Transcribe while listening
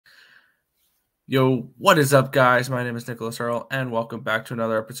Yo, what is up, guys? My name is Nicholas Earle, and welcome back to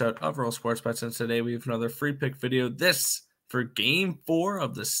another episode of Earle Sports Bets. And today we have another free pick video. This for Game 4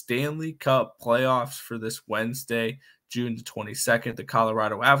 of the Stanley Cup playoffs for this Wednesday, June the 22nd. The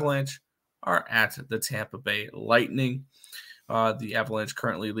Colorado Avalanche are at the Tampa Bay Lightning. The Avalanche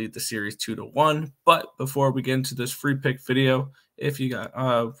currently lead the series 2-1. But before we get into this free pick video, if you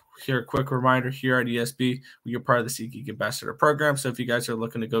got here a quick reminder here at ESB, we are part of the SeatGeek Ambassador Program. So if you guys are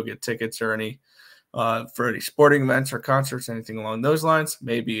looking to go get tickets or any for any sporting events or concerts, anything along those lines,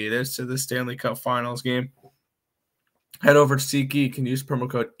 maybe it is to the Stanley Cup Finals game, head over to SeatGeek and use promo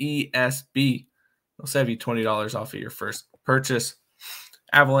code ESB. They'll save you $20 off of your first purchase.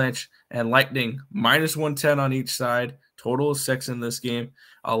 Avalanche and Lightning minus 110 on each side. Total of 6 in this game.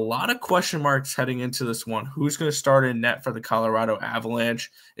 A lot of question marks heading into this one. Who's going to start in net for the Colorado Avalanche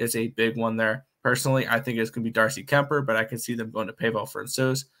is a big one there. Personally, I think it's going to be Darcy Kemper, but I can see them going to Pavel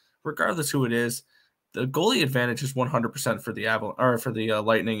Francouz. Regardless who it is, the goalie advantage is 100% for the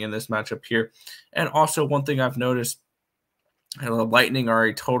Lightning in this matchup here. And also, one thing I've noticed, the Lightning are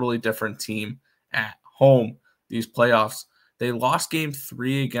a totally different team at home these playoffs. They lost Game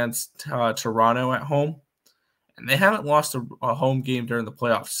 3 against Toronto at home, and they haven't lost a home game during the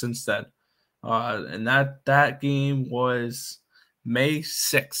playoffs since then. And that game was May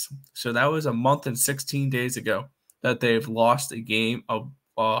 6th. So that was a month and 16 days ago that they've lost a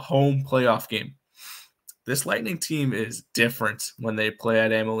home playoff game. This Lightning team is different when they play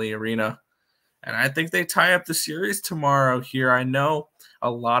at Amalie Arena. And I think they tie up the series tomorrow here. I know a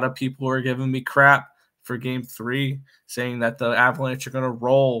lot of people are giving me crap for Game 3, saying that the Avalanche are going to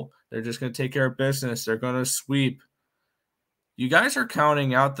roll. They're just going to take care of business. They're going to sweep. You guys are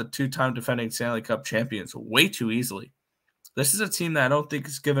counting out the two-time defending Stanley Cup champions way too easily. This is a team that I don't think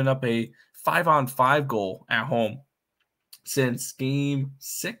has given up a 5-on-5 goal at home since Game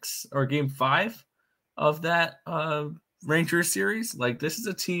 6 or Game 5 of that Rangers series. Like, this is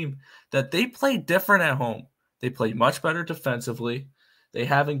a team that they play different at home. They play much better defensively. They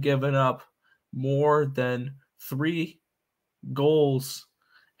haven't given up more than 3 goals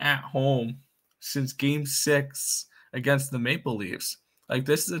at home since Game 6 against the Maple Leafs. Like,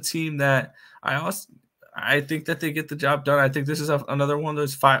 this is a team that I think that they get the job done. I think this is another one of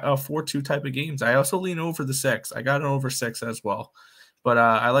those 4-2 type of games. I also lean over the 6. I got an over 6 as well. But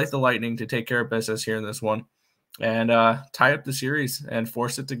I like the Lightning to take care of business here in this one and tie up the series and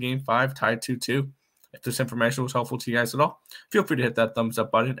force it to Game 5, tied 2-2. If this information was helpful to you guys at all, feel free to hit that thumbs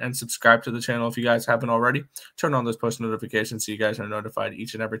up button and subscribe to the channel if you guys haven't already. Turn on those post notifications so you guys are notified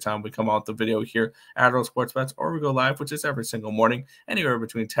each and every time we come out with the video here at Earle Sports Bets, or we go live, which is every single morning, anywhere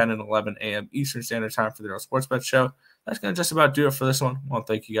between 10 and 11 a.m. Eastern Standard Time for the Earle Sports Bets show. That's going to just about do it for this one. I want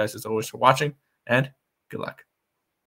to thank you guys as always for watching, and good luck.